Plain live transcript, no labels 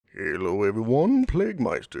Hello everyone,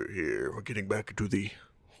 Plaguemeister here. We're getting back into the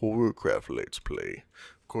Horrorcraft Letsplay.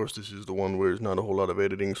 Of course, this is the one where there's not a whole lot of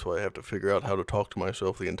editing, so I have to figure out how to talk to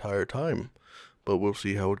myself the entire time. But we'll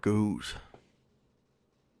see how it goes.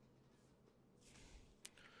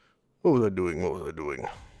 What was I doing?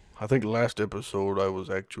 I think last episode I was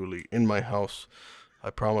actually in my house. I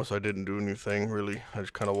promise I didn't do anything, really. I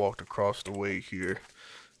just kind of walked across the way here.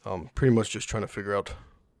 Pretty much just trying to figure out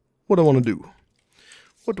what I want to do.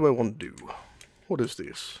 What do I want to do? What is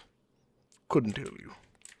this? Couldn't tell you.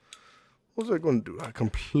 What was I going to do? I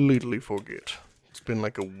completely forget. It's been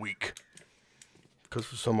like a week. Because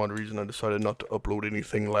for some odd reason I decided not to upload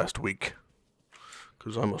anything last week.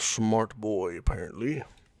 Because I'm a smart boy, apparently.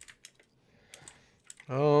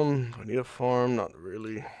 I need a farm? Not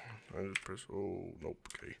really. I just press... Oh, nope,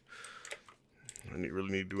 okay. I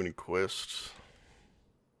really need to do any quests.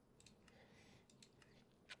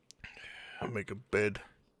 I make a bed.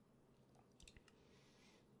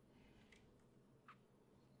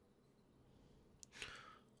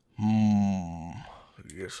 I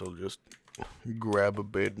guess I'll just grab a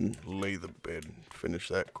bed and lay the bed and finish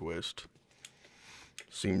that quest.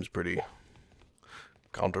 Seems pretty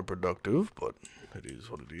counterproductive, but it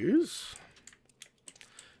is what it is.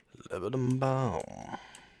 Levitum Baum.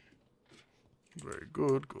 Very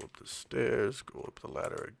good. Go up the stairs, go up the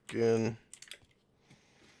ladder again.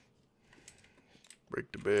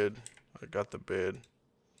 Break the bed. I got the bed.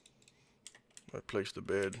 I placed the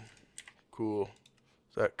bed. Cool.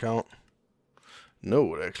 Does that count?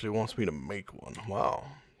 No, it actually wants me to make one. Wow.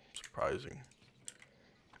 Surprising.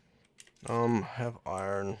 Have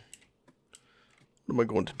iron. What am I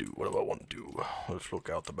going to do? What do I want to do? Let's look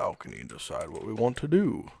out the balcony and decide what we want to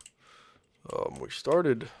do. We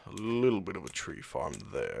started a little bit of a tree farm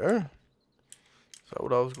there. Is that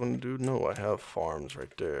what I was going to do? No, I have farms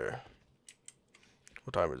right there.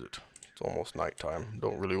 What time is it? It's almost nighttime.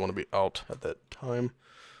 Don't really want to be out at that time.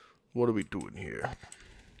 What are we doing here?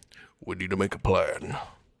 We need to make a plan.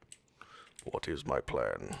 What is my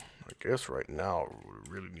plan? I guess right now what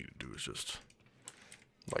we really need to do is just,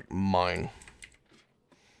 like, mine.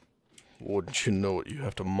 Wouldn't you know it, you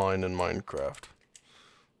have to mine in Minecraft.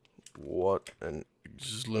 What an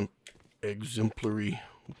exemplary,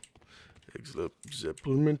 I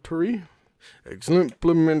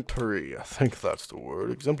think that's the word,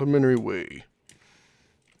 exemplimentary way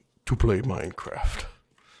to play Minecraft.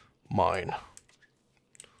 Mine.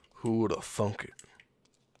 Who would have thunk it?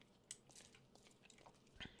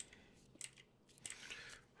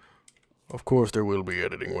 Of course there will be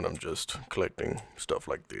editing when I'm just collecting stuff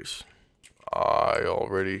like this. I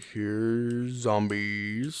already hear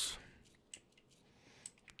zombies.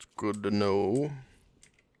 It's good to know.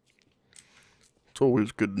 It's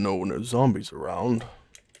always good to know when there's zombies around.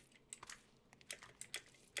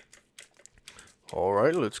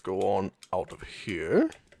 Alright, let's go on out of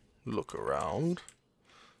here. Look around.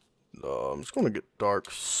 It's going to get dark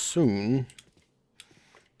soon,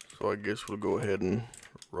 so I guess we'll go ahead and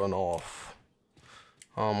run off.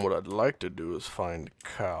 What I'd like to do is find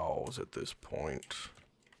cows at this point.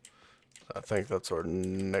 I think that's our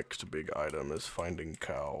next big item, is finding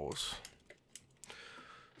cows.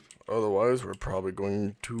 Otherwise, we're probably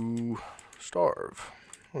going to starve.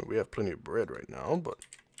 Well, we have plenty of bread right now, but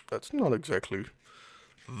that's not exactly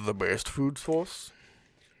the best food source.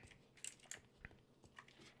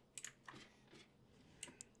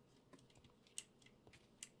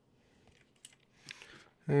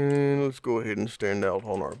 And let's go ahead and stand out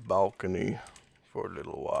on our balcony for a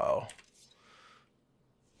little while.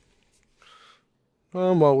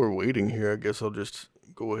 While we're waiting here, I guess I'll just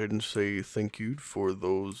go ahead and say thank you for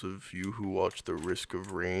those of you who watched the Risk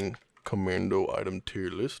of Rain Commando item tier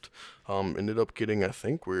list. Ended up getting, I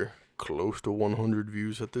think we're close to 100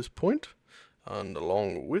 views at this point. And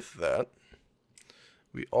along with that,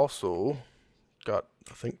 we also got,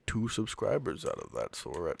 I think, 2 subscribers out of that.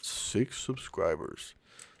 So we're at 6 subscribers.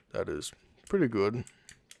 That is pretty good.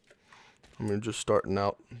 I mean, just starting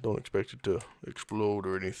out, don't expect it to explode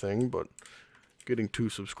or anything, but getting 2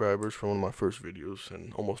 subscribers from one of my first videos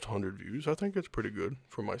and almost 100 views, I think it's pretty good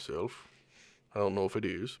for myself. I don't know if it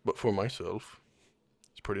is, but for myself,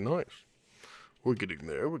 it's pretty nice. We're getting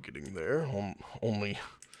there, only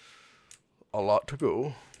a lot to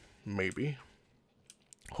go, maybe,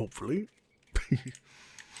 hopefully.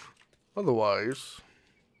 Otherwise,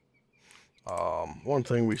 one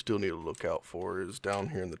thing we still need to look out for is down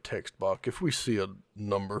here in the text box. If we see a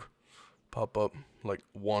number pop up, like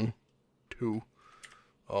 1, 2,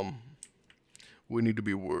 we need to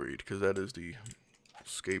be worried, because that is the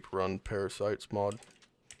Escape Run Parasites mod.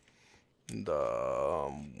 And,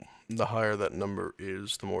 the higher that number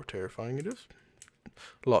is, the more terrifying it is.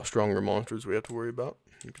 A lot stronger monsters we have to worry about.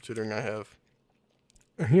 And considering I have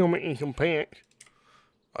a helmet and some pants,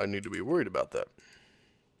 I need to be worried about that.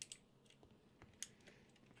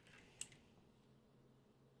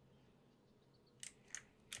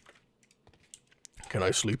 Can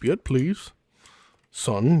I sleep yet, please?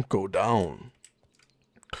 Sun, go down.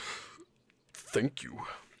 Thank you.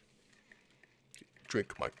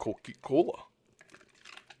 Drink my Coca-Cola.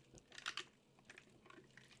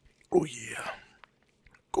 Oh yeah,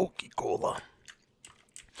 Coca-Cola.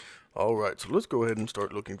 Alright, so let's go ahead and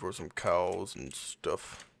start looking for some cows and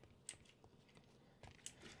stuff.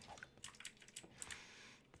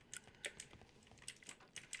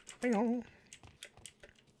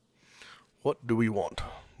 What do we want?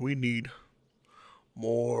 We need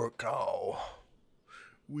more cow.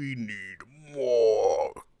 We need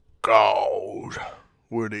more cows.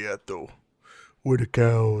 Where they at though? Where the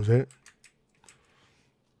cows at?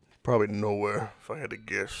 Probably nowhere, if I had to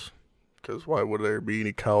guess. Because why would there be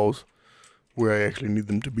any cows where I actually need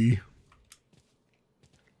them to be?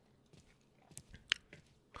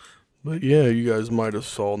 But yeah, you guys might have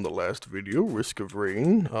saw in the last video, Risk of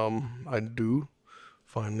Rain. I do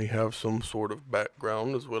finally have some sort of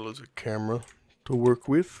background as well as a camera to work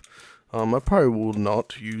with. I probably will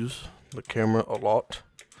not use the camera a lot.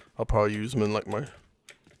 I'll probably use them in like my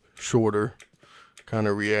shorter kind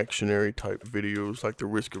of reactionary type videos, like the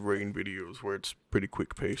Risk of Rain videos where it's pretty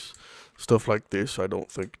quick pace. Stuff like this I don't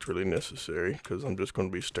think it's really necessary because I'm just going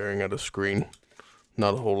to be staring at a screen,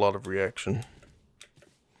 not a whole lot of reaction.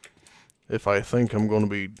 If I think I'm going to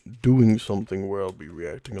be doing something where I'll be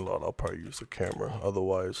reacting a lot, I'll probably use the camera.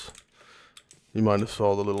 Otherwise, you might have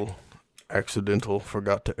saw the little accidental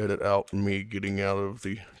forgot to edit out me getting out of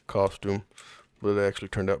the costume, but it actually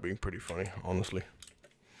turned out being pretty funny, honestly.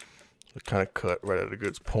 It kind of cut right at a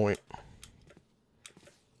good point.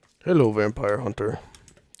 Hello, Vampire Hunter.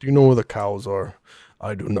 Do you know where the cows are?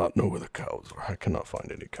 I do not know where the cows are. I cannot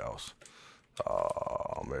find any cows.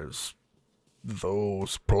 There's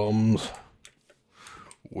those plums.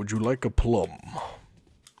 Would you like a plum?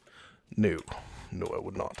 No. No, I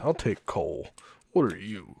would not. I'll take coal. What are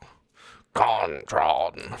you?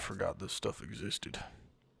 Contron. I forgot this stuff existed.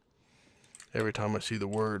 Every time I see the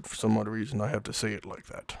word, for some odd reason, I have to say it like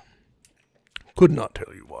that. Could not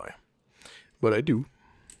tell you why. But I do.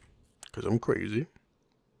 Because I'm crazy.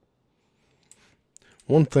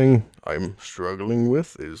 One thing I'm struggling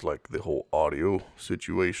with is like the whole audio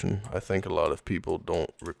situation. I think a lot of people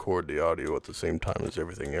don't record the audio at the same time as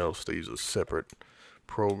everything else. They use a separate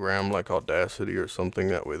program like Audacity or something.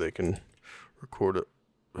 That way they can record it.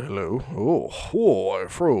 Hello. Oh, I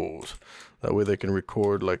froze. That way they can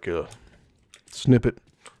record like a snippet,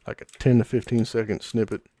 like a 10 to 15 second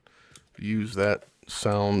snippet. Use that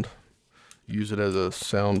sound, use it as a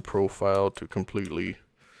sound profile to completely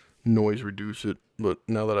noise reduce it. But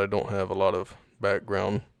now that I don't have a lot of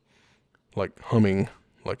background, like humming,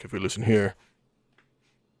 like if we listen here,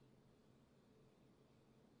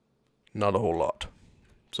 not a whole lot.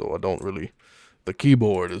 So I don't really, the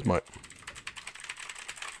keyboard is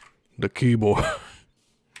the keyboard.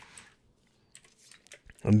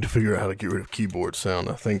 I need to figure out how to get rid of keyboard sound.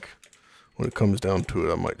 I think when it comes down to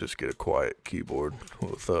it, I might just get a quiet keyboard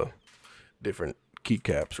with different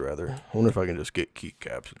keycaps, rather. I wonder if I can just get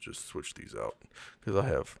keycaps and just switch these out. Because I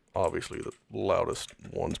have, obviously, the loudest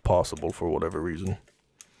ones possible for whatever reason.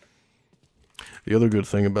 The other good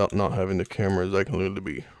thing about not having the camera is I can literally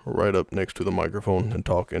be right up next to the microphone and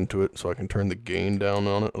talk into it. So I can turn the gain down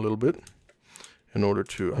on it a little bit. In order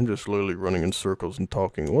to, I'm just literally running in circles and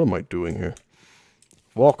talking. What am I doing here?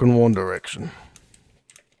 Walk in one direction.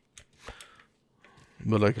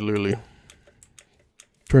 But I can literally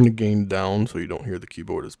turn the gain down so you don't hear the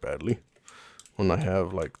keyboard as badly. When I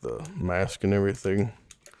have like the mask and everything,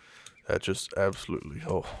 that just absolutely,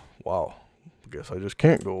 oh wow, I guess I just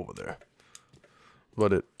can't go over there.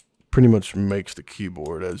 But it pretty much makes the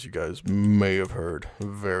keyboard, as you guys may have heard,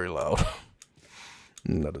 very loud.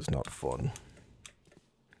 And that is not fun.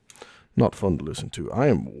 Not fun to listen to. I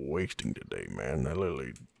am wasting today, man. I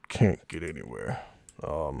literally can't get anywhere.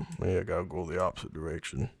 Yeah, I gotta go the opposite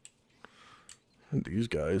direction. And these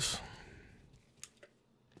guys.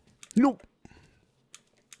 Nope.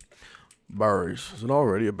 Berries. Is it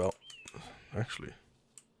already about... Actually,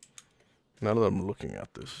 now that I'm looking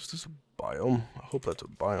at this, is this a biome? I hope that's a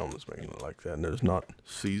biome that's making it like that, and there's not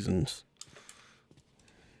seasons.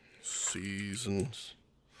 Seasons.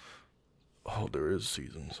 Oh, there is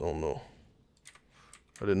seasons. Oh, no.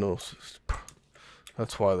 I didn't know.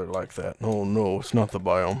 That's why they're like that. Oh, no, it's not the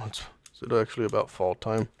biome. Is it actually about fall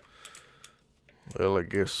time? Well, I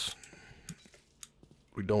guess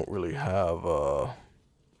we don't really have,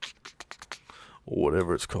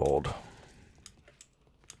 whatever it's called.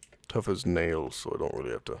 Tough as nails, so I don't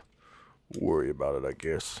really have to worry about it, I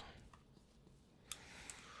guess.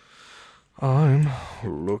 I'm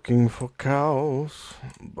looking for cows,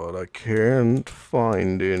 but I can't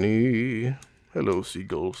find any. Hello,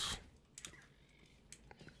 seagulls.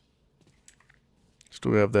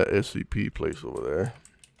 Still have that SCP place over there.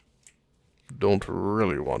 Don't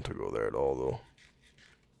really want to go there at all, though.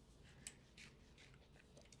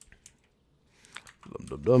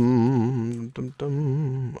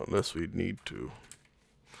 Unless we need to.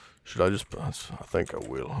 Should I just... I think I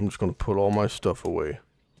will. I'm just going to put all my stuff away.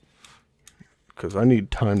 Because I need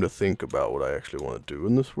time to think about what I actually want to do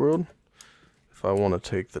in this world. If I want to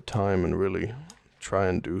take the time and really try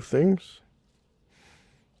and do things.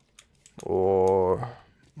 Or...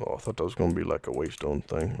 oh, I thought that was going to be like a waystone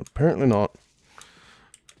thing. Apparently not.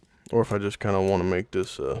 Or if I just kind of want to make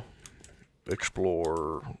this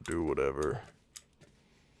explore, do whatever.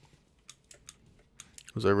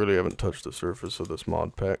 Because I really haven't touched the surface of this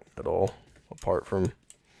mod pack at all. Apart from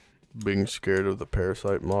being scared of the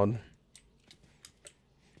parasite mod.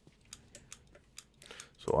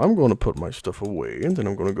 So I'm going to put my stuff away, and then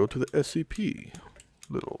I'm going to go to the SCP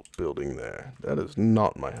little building there. That is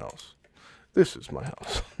not my house. This is my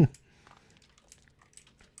house.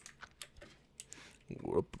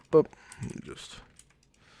 Just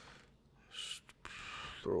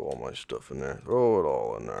throw all my stuff in there. Throw it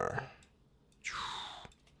all in there.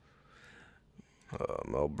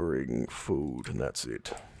 I'll bring food, and that's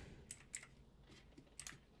it.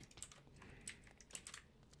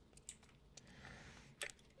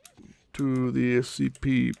 To the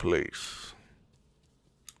SCP place.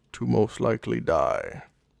 To most likely die.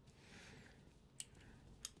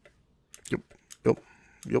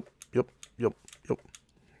 Yep.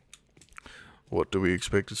 What do we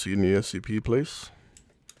expect to see in the SCP place?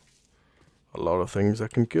 A lot of things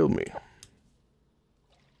that can kill me.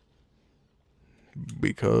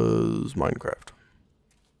 Because Minecraft.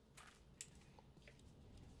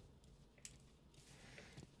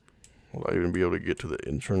 Will I even be able to get to the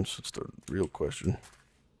entrance? It's the real question.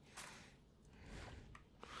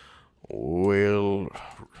 Well,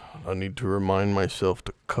 I need to remind myself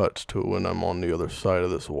to cut to when I'm on the other side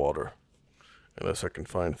of this water. Unless I can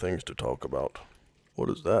find things to talk about. What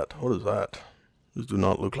is that? What is that? These do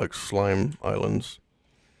not look like slime islands.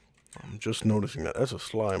 I'm just noticing that. That's a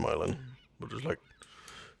slime island. But there's like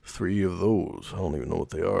 3 of those. I don't even know what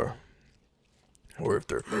they are. Or if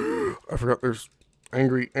they're... I forgot there's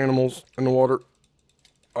angry animals in the water.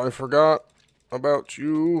 I forgot about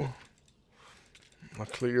you.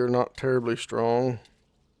 Luckily you're not terribly strong.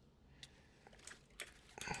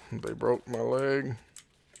 They broke my leg.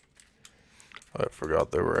 I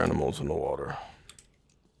forgot there were animals in the water.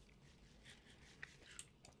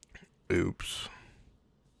 Oops.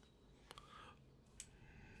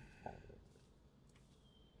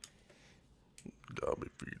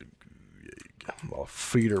 My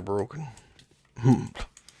feet are broken.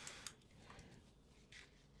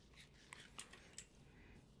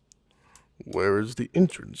 Where is the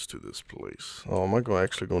entrance to this place? Oh, am I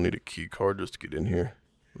actually going to need a key card just to get in here?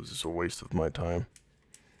 Was this a waste of my time?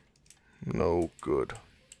 No good.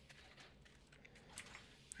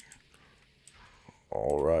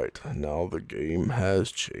 Alright, now the game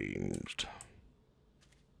has changed.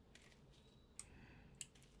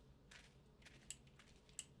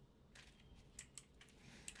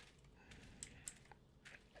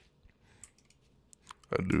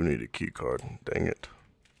 I do need a key card, dang it.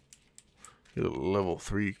 Get a level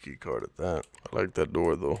 3 key card at that. I like that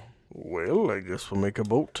door though. Well, I guess we'll make a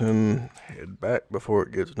boat and head back before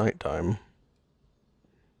it gets nighttime.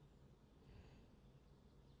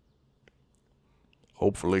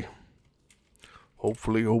 Hopefully.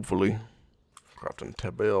 Hopefully. Crafting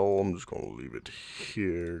table. I'm just going to leave it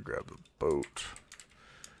here. Grab the boat.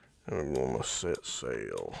 And I'm going to set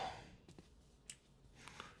sail.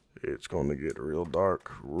 It's going to get real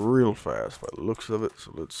dark real fast by the looks of it.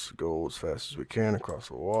 So let's go as fast as we can across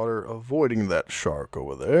the water, avoiding that shark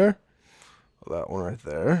over there. That one right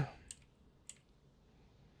there.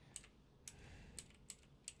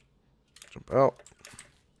 Jump out.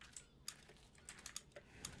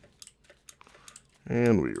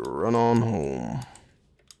 And we run on home.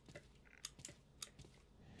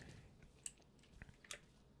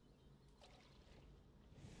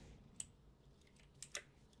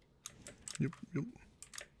 Yep.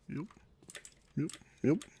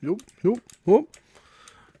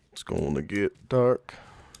 It's going to get dark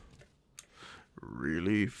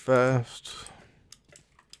really fast.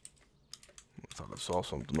 I thought I saw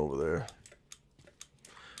something over there.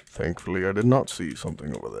 Thankfully, I did not see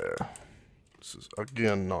something over there. This is,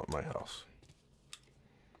 again, not my house.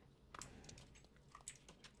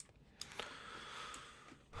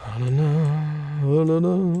 I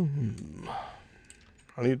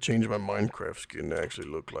need to change my Minecraft skin to actually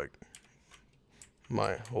look like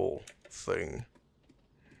my whole thing.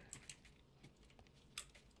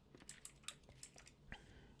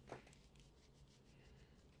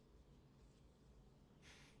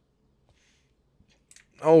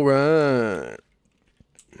 Alright.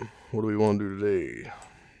 What do we want to do today?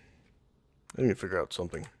 I need to figure out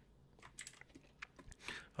something.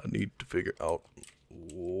 I need to figure out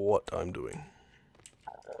what I'm doing.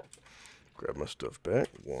 Grab my stuff back.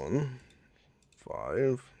 1,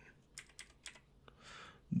 5.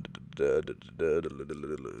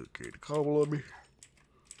 Okay, the cobble on me.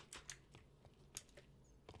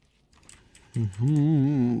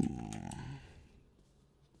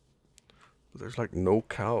 There's like no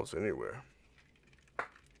cows anywhere.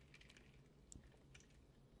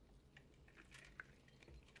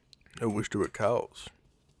 I wish there were cows.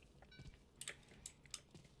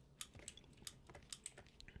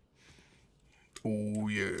 Oh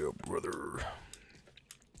yeah, brother.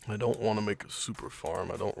 I don't want to make a super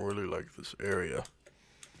farm. I don't really like this area.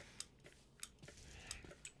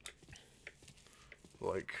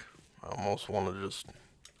 Like, I almost want to just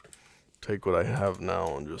take what I have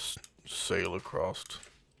now and just sail across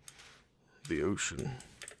the ocean.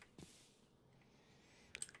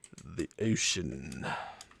 The ocean.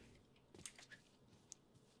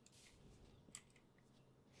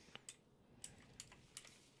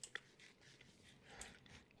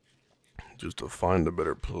 Just to find a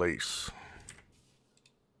better place.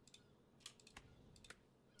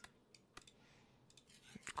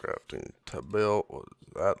 Crafting table. What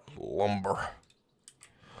is that? Lumber.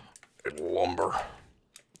 Lumber.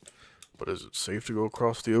 But is it safe to go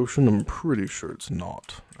across the ocean? I'm pretty sure it's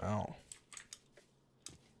not. Ow.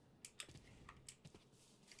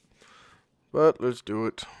 But let's do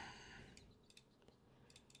it.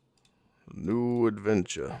 New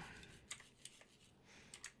adventure.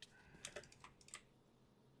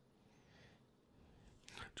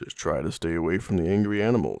 Just try to stay away from the angry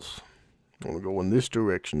animals. I want to go in this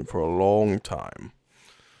direction for a long time.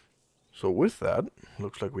 So with that,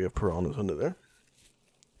 looks like we have piranhas under there.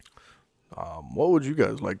 What would you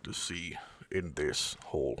guys like to see in this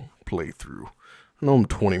whole playthrough? I know I'm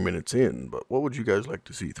 20 minutes in, but what would you guys like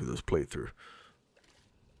to see through this playthrough?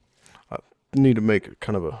 I need to make a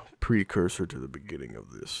kind of a precursor to the beginning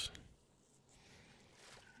of this.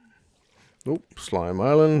 Nope, Slime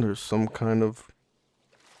Island. There's some kind of...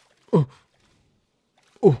 Oh!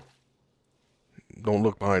 Don't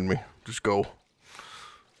look behind me. Just go.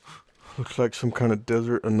 Looks like some kind of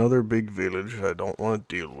desert. Another big village I don't want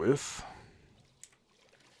to deal with.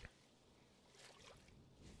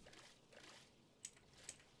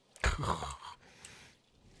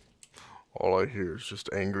 All I hear is just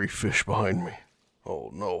angry fish behind me. Oh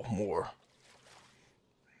no, more.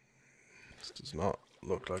 This does not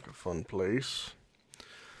look like a fun place.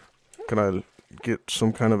 Can I get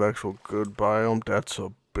some kind of actual good biome? That's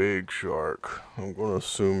a big shark. I'm gonna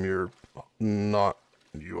assume you're not.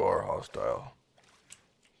 You are hostile.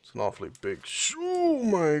 It's an awfully big. Oh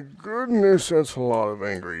my goodness, that's a lot of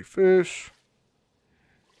angry fish.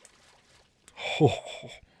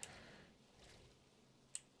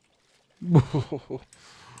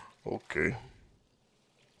 Okay.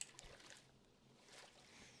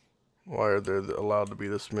 Why are there allowed to be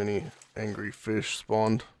this many angry fish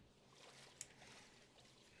spawned?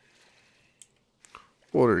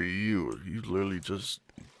 What are you? Are you literally just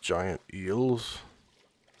giant eels?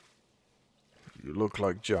 You look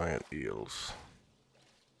like giant eels.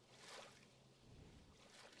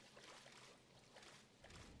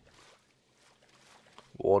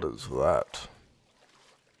 What is that?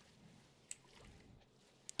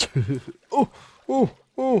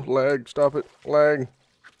 Oh, lag, stop it, lag.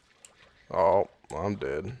 Oh, I'm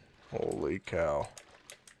dead. Holy cow.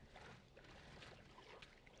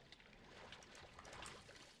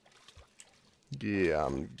 Yeah,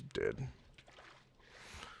 I'm dead.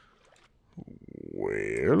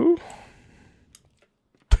 Well,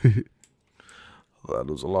 that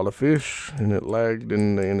was a lot of fish, and it lagged,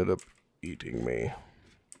 and they ended up eating me.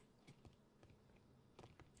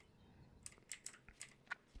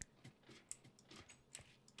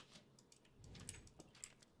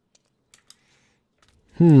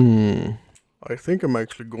 I think I'm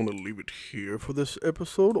actually going to leave it here for this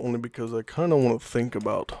episode, only because I kind of want to think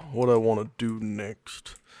about what I want to do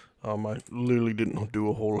next. I literally didn't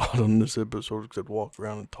do a whole lot on this episode except walk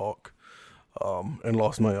around and talk, and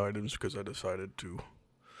lost my items because I decided to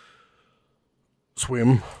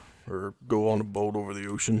swim or go on a boat over the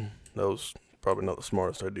ocean. That was probably not the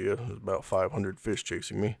smartest idea. There's about 500 fish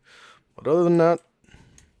chasing me. But other than that,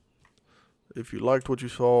 if you liked what you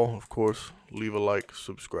saw, of course, leave a like,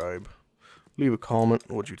 subscribe. Leave a comment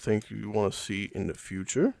what you think you want to see in the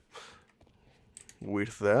future.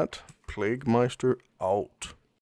 With that, Plague Meister out.